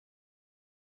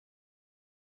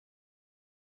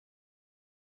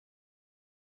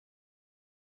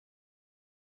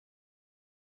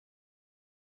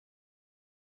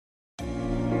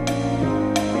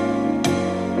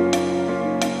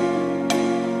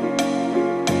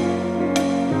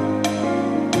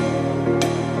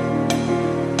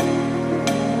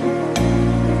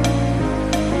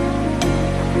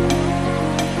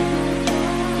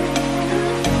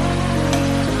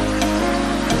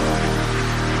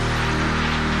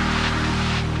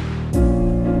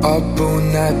Up all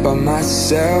night by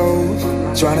myself,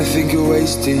 trying to think of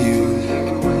ways to you.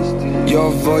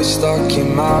 Your voice stuck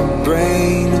in my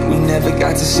brain, we never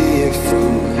got to see it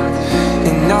through.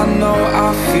 And I know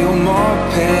I feel more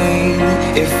pain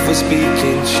if we're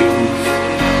speaking truth.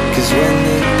 Cause when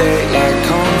the daylight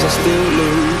comes, I still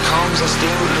lose.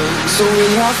 So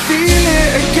will I feel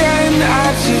it again? I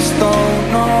just don't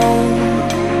know.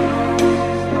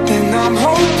 And I'm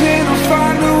hoping I'll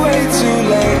find a way to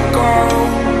let go.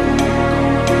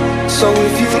 So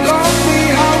if you love me,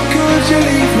 how could you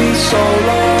leave me so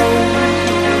low?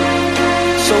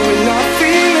 So will I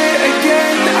feel it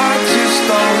again? I just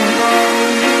don't know.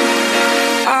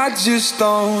 I just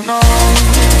don't know.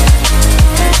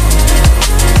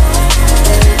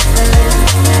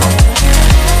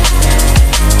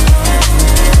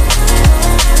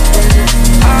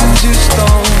 I just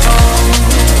don't know.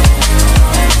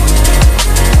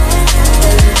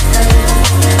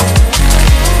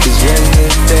 Cause when the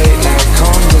daylight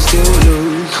comes, I still lose.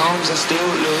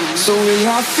 So will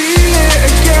I feel it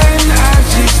again? I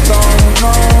just don't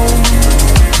know.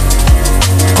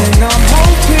 And I'm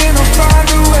hoping I'll find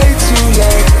a way to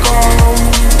let go.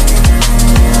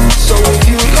 So if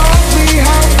you love me,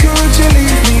 how could you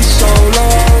leave me so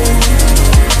low?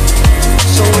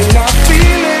 So will I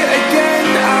feel it again?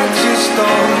 I just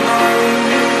don't know.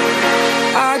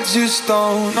 I just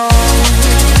don't know.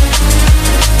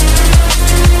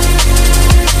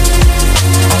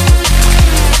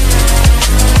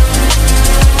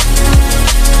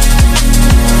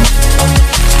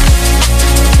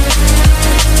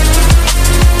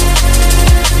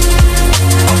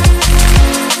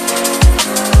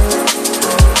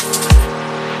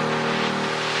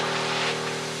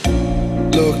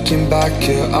 Looking back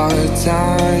at our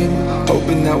time,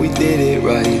 hoping that we did it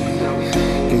right.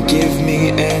 And give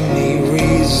me any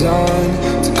reason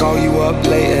to call you up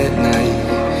late at night.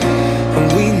 And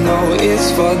we know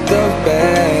it's for the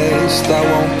best, I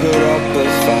won't put up a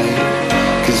fight.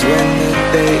 Cause when the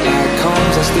daylight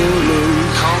comes, I still lose.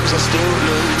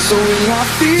 So will I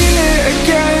feel it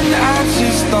again? I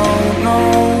just don't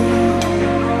know.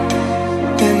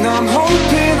 And I'm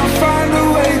hoping I'll find a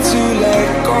way to let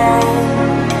go.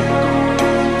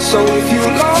 So if you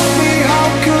love me, how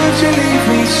could you leave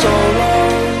me so